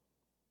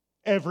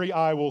 every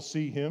eye will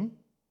see him.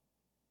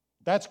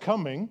 That's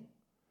coming.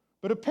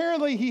 But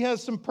apparently he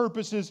has some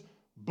purposes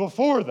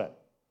before that.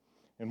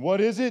 And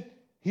what is it?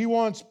 He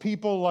wants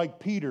people like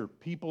Peter,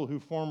 people who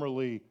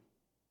formerly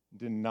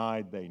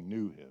denied they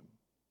knew him.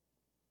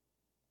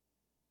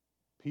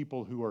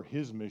 People who are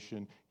his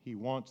mission, he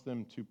wants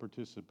them to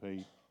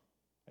participate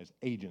as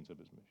agents of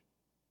his mission.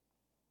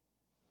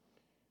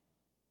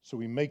 So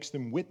he makes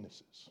them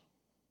witnesses.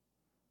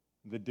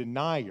 The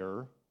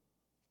denier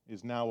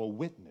is now a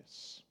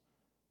witness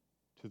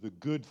to the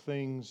good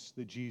things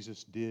that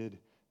Jesus did,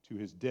 to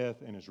his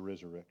death and his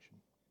resurrection.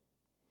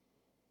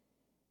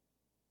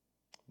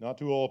 Not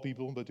to all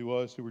people, but to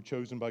us who were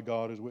chosen by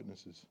God as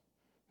witnesses,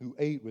 who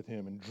ate with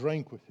him and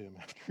drank with him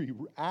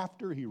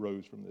after he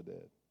rose from the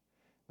dead.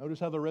 Notice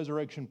how the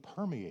resurrection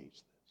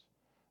permeates this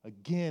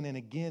again and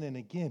again and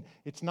again.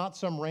 It's not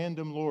some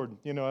random Lord.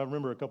 I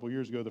remember a couple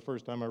years ago, the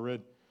first time I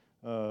read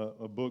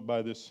a book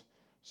by this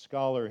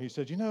scholar. He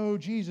said,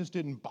 Jesus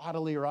didn't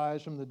bodily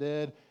rise from the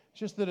dead. It's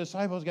just the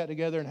disciples got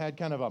together and had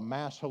kind of a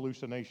mass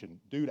hallucination.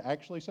 Dude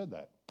actually said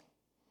that.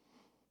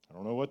 I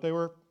don't know what they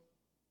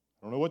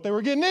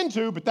were getting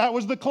into, but that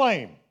was the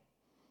claim.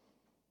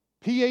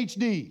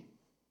 PhD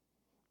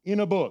in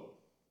a book.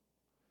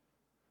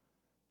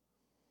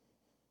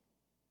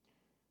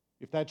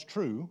 If that's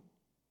true,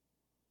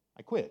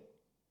 I quit.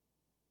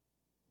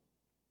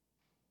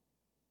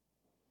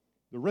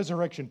 The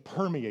resurrection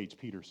permeates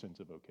Peter's sense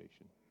of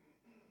vocation.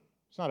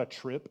 It's not a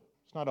trip.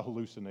 It's not a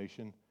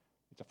hallucination.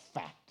 It's a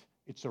fact.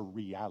 It's a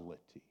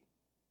reality.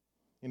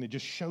 And it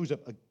just shows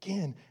up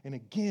again and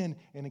again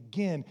and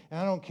again. And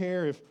I don't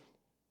care if,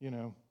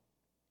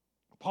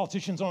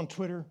 politicians on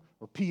Twitter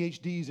or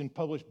PhDs in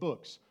published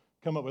books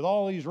come up with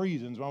all these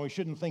reasons why we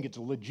shouldn't think it's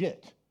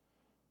legit.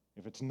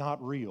 If it's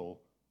not real,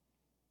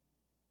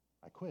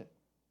 I quit.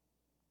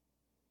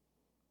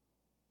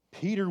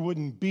 Peter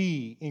wouldn't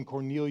be in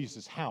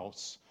Cornelius'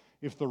 house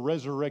if the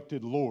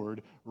resurrected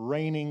Lord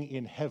reigning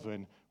in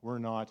heaven were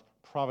not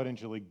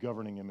providentially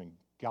governing him and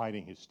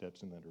guiding his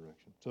steps in that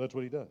direction. So that's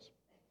what he does.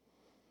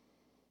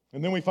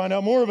 And then we find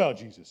out more about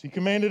Jesus. He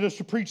commanded us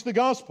to preach the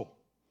gospel,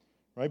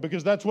 right?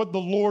 Because that's what the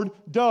Lord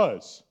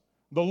does.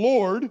 The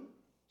Lord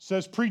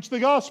says, preach the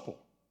gospel.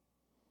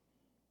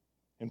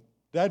 And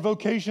that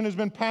vocation has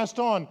been passed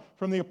on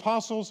from the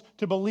apostles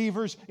to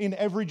believers in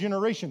every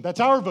generation. That's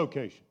our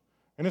vocation.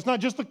 And it's not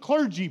just the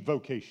clergy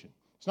vocation.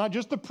 It's not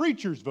just the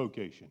preacher's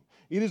vocation.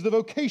 It is the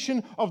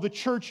vocation of the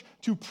church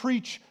to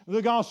preach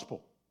the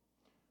gospel.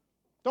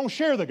 Don't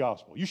share the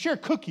gospel. You share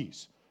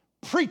cookies.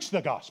 Preach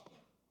the gospel.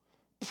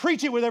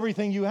 Preach it with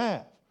everything you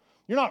have.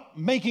 You're not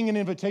making an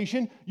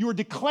invitation. You are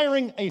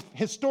declaring a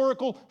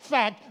historical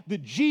fact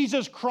that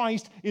Jesus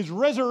Christ is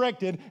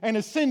resurrected and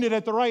ascended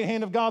at the right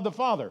hand of God the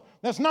Father.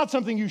 That's not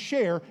something you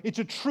share. It's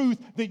a truth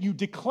that you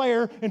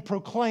declare and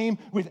proclaim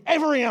with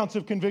every ounce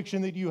of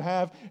conviction that you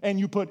have, and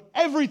you put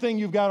everything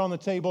you've got on the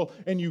table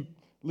and you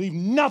leave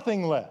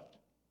nothing left.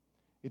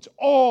 It's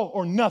all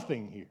or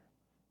nothing here.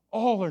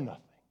 All or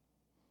nothing.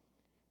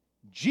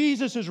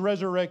 Jesus is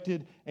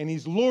resurrected and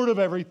He's Lord of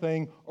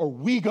everything, or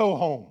we go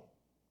home.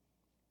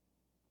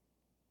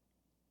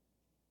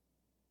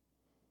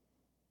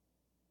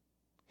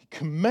 He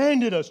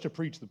commanded us to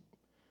preach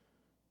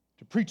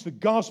the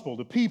gospel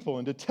to people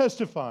and to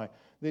testify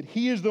that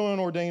He is the one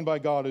ordained by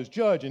God as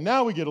judge. And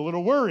now we get a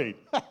little worried.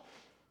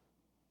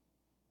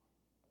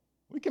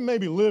 We can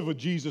maybe live with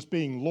Jesus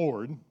being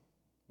Lord.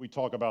 We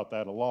talk about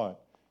that a lot.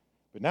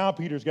 But now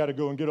Peter's got to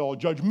go and get all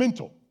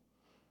judgmental.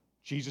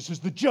 Jesus is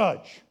the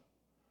judge.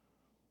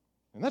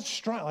 And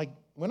that's like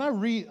when I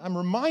read, I'm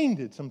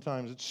reminded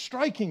sometimes, it's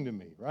striking to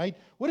me, right?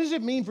 What does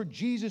it mean for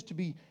Jesus to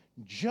be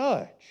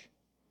judge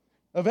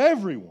of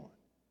everyone,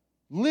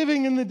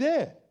 living and the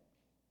dead?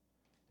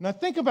 And I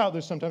think about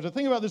this sometimes. I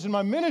think about this in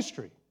my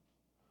ministry.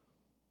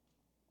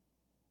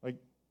 Like,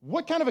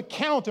 what kind of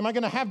account am I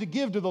going to have to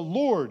give to the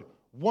Lord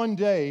one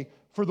day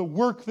for the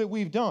work that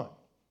we've done?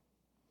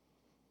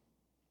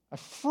 I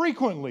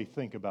frequently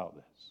think about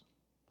this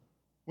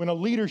when a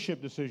leadership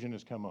decision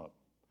has come up,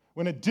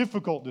 when a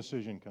difficult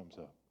decision comes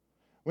up,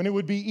 when it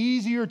would be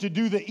easier to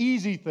do the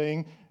easy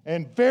thing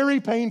and very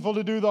painful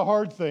to do the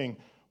hard thing.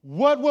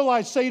 What will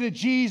I say to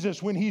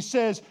Jesus when He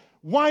says,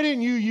 why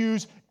didn't you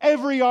use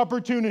every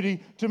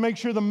opportunity to make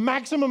sure the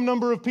maximum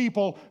number of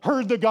people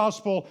heard the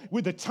gospel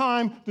with the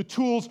time, the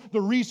tools,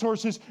 the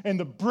resources, and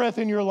the breath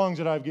in your lungs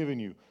that I've given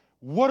you?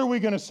 What are we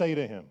going to say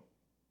to Him?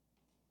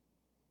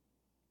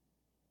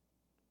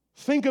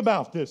 Think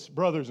about this,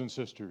 brothers and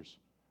sisters,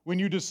 when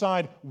you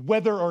decide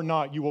whether or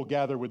not you will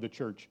gather with the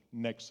church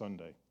next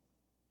Sunday.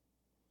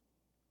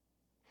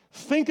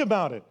 Think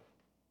about it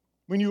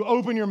when you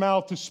open your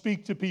mouth to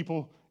speak to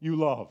people you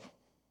love.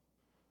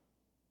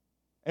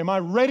 Am I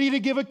ready to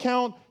give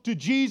account to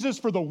Jesus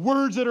for the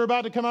words that are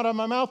about to come out of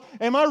my mouth?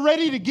 Am I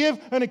ready to give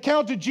an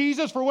account to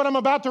Jesus for what I'm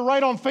about to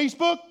write on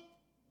Facebook?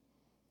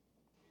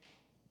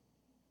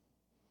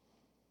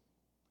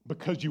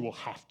 Because you will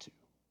have to.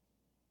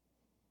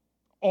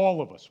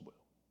 All of us will.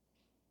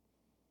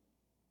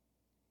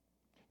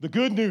 The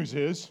good news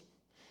is,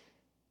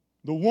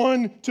 the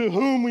one to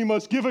whom we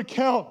must give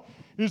account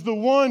is the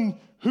one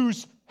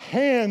whose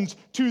hands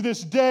to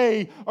this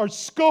day are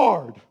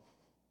scarred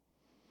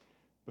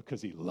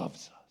because He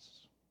loves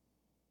us.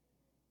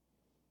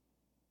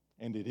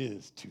 And it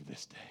is to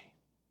this day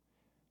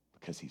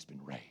because He's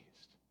been raised.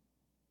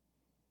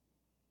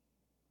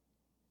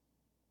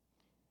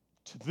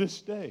 To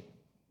this day,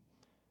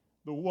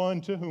 the one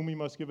to whom we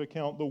must give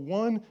account, the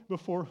one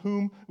before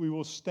whom we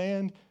will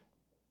stand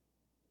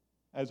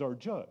as our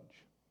judge,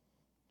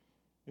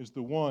 is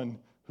the one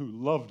who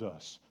loved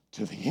us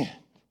to the end.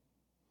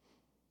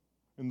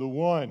 And the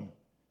one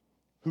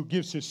who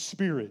gives His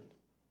Spirit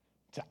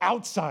to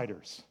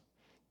outsiders,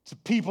 to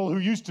people who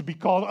used to be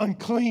called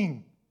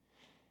unclean,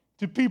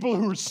 to people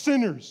who are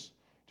sinners,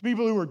 to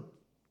people who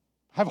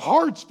have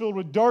hearts filled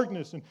with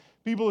darkness, and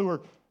people who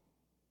are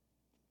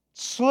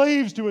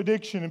slaves to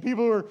addiction, and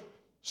people who are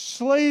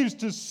slaves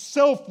to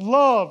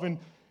self-love. And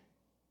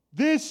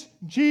this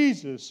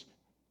Jesus,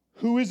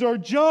 who is our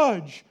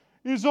judge,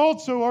 is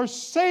also our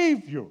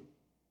Savior.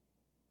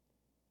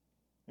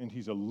 And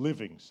He's a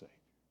living Savior.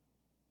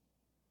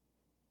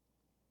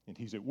 And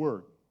He's at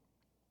work.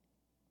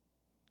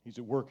 He's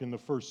at work in the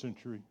first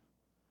century.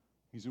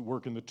 He's at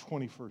work in the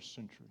 21st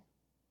century.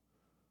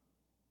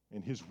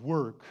 And his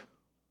work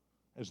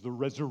as the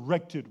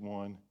resurrected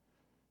one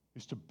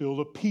is to build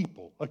a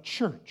people, a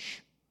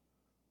church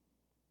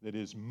that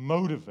is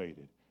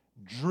motivated,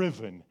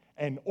 driven,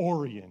 and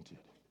oriented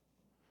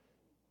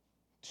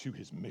to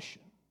his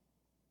mission.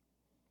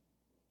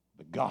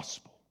 The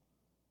gospel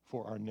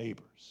for our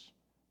neighbors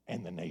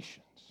and the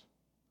nations.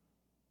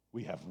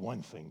 We have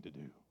one thing to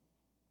do.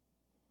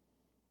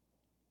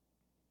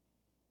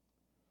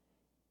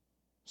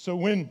 So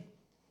when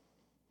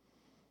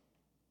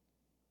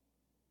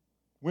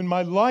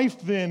my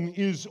life then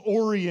is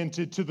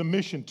oriented to the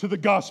mission, to the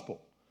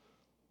gospel,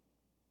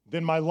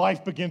 then my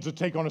life begins to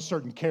take on a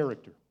certain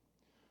character.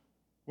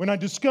 When I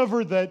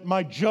discover that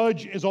my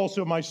judge is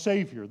also my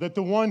Savior, that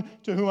the one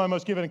to whom I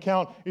must give an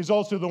account is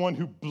also the one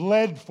who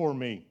bled for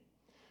me,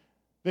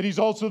 that he's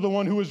also the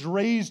one who was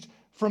raised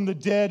from the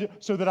dead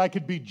so that I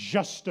could be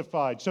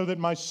justified, so that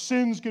my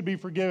sins could be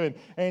forgiven,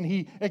 and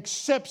he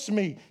accepts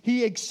me,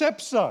 he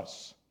accepts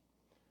us,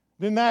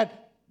 then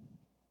that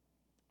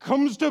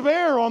comes to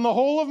bear on the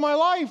whole of my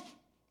life.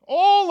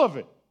 All of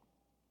it.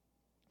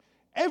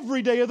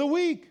 Every day of the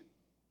week.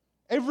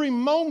 Every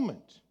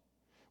moment.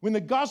 When the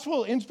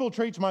gospel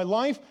infiltrates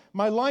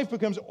my life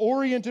becomes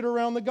oriented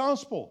around the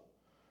gospel.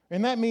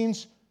 And that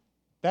means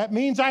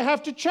I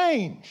have to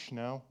change.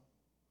 Now,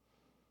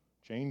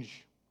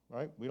 change,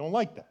 right? We don't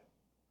like that.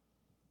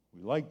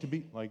 We like to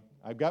be, like,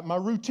 I've got my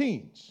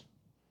routines.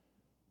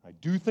 I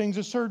do things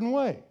a certain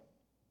way.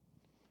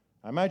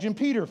 I imagine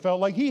Peter felt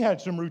like he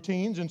had some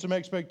routines and some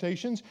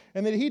expectations,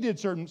 and that he did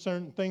certain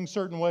things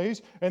certain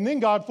ways, and then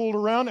God fooled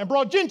around and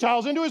brought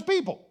Gentiles into his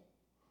people.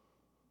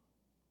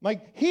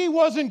 Like, he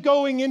wasn't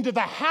going into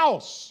the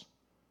house.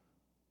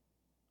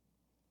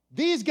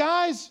 These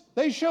guys,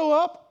 they show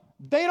up,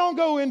 they don't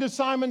go into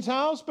Simon's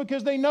house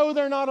because they know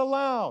they're not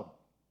allowed.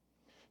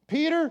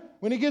 Peter,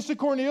 when he gets to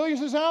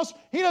Cornelius' house,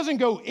 he doesn't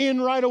go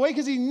in right away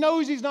because he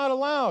knows he's not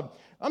allowed.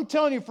 I'm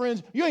telling you,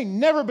 friends, you ain't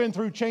never been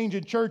through change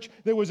in church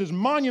that was as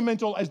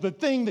monumental as the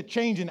thing that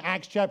changed in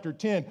Acts chapter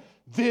 10.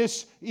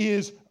 This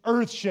is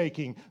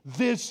earth-shaking.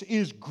 This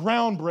is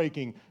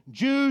groundbreaking.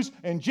 Jews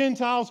and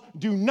Gentiles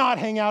do not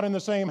hang out in the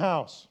same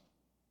house.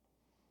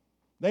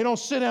 They don't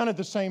sit down at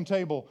the same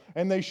table.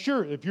 And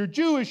if you're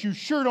Jewish, you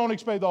sure don't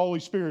expect the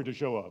Holy Spirit to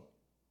show up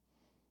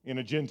in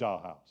a Gentile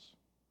house.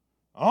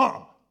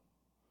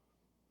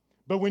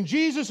 But when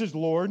Jesus is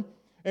Lord,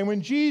 and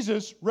when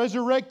Jesus,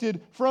 resurrected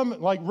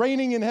from, like,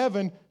 reigning in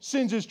heaven,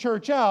 sends his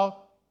church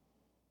out,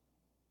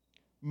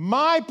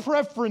 my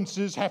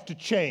preferences have to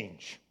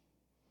change.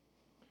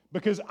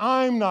 Because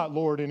I'm not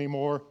Lord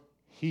anymore,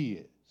 he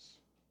is.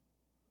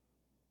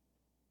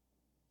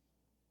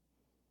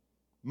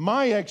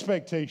 My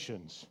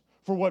expectations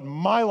for what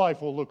my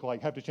life will look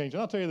like have to change.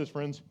 And I'll tell you this,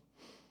 friends,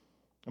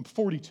 I'm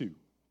 42.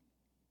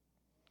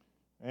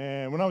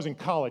 And when I was in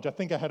college, I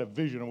think I had a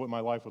vision of what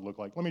my life would look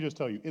like. Let me just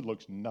tell you, it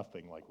looks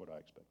nothing like what I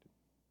expected.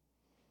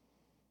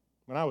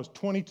 When I was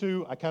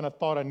 22, I kind of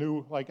thought I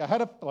knew, like,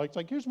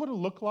 here's what it'll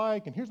look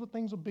like, and here's what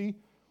things will be.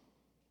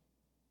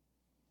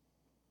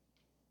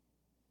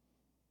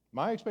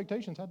 My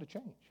expectations had to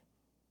change.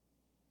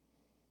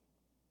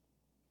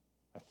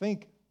 I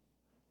think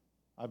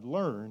I've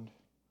learned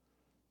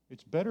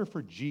it's better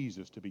for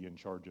Jesus to be in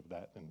charge of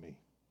that than me.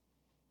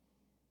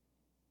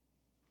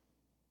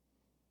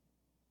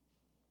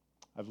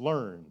 I've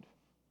learned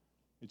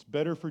it's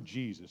better for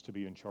Jesus to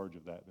be in charge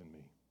of that than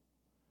me.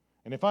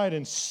 And if I had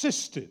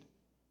insisted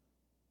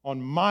on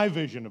my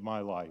vision of my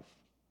life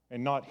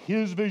and not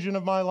his vision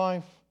of my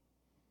life,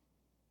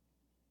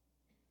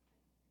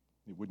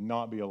 it would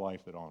not be a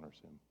life that honors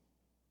him.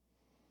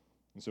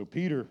 And so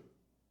Peter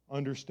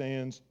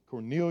understands,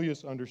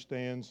 Cornelius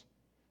understands,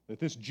 that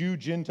this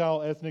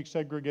Jew-Gentile ethnic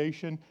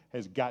segregation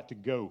has got to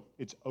go.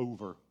 It's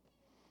over.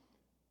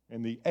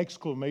 And the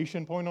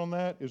exclamation point on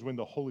that is when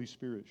the Holy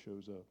Spirit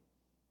shows up.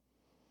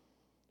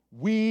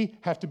 We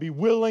have to be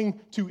willing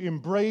to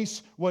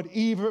embrace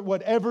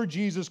whatever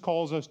Jesus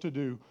calls us to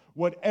do,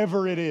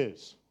 whatever it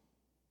is.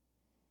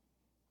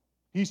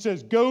 He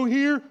says, go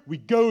here, we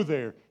go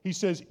there. He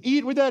says,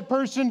 eat with that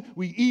person,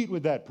 we eat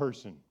with that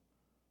person.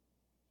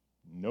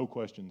 No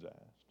questions asked.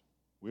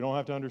 We don't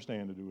have to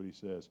understand to do what he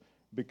says,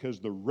 because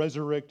the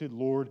resurrected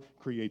Lord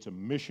creates a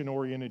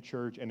mission-oriented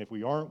church, and if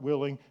we aren't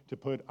willing to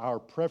put our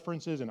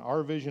preferences and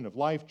our vision of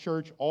life,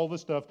 church, all the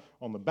stuff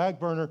on the back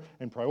burner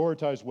and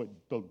prioritize what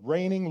the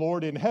reigning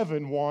Lord in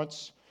heaven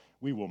wants,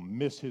 we will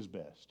miss his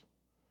best.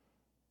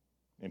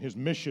 And his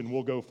mission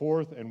will go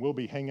forth, and we'll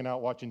be hanging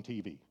out watching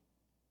TV.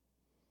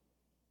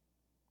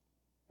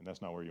 And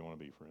that's not where you want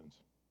to be, friends.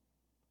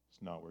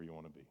 It's not where you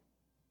want to be.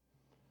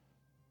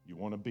 You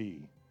want to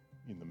be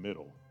in the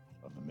middle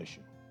of the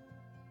mission,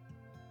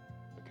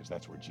 because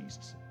that's where Jesus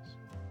is.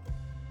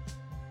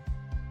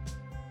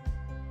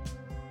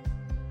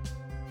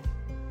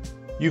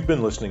 You've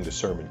been listening to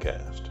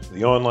Sermoncast,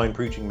 the online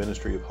preaching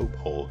ministry of Hope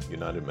Hull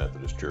United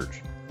Methodist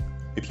Church.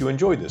 If you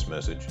enjoyed this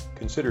message,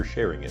 consider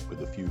sharing it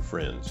with a few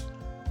friends.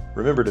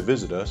 Remember to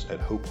visit us at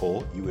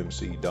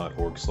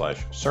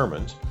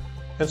hopehullumc.org/sermons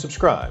and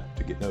subscribe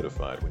to get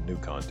notified when new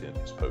content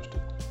is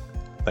posted.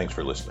 Thanks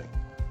for listening.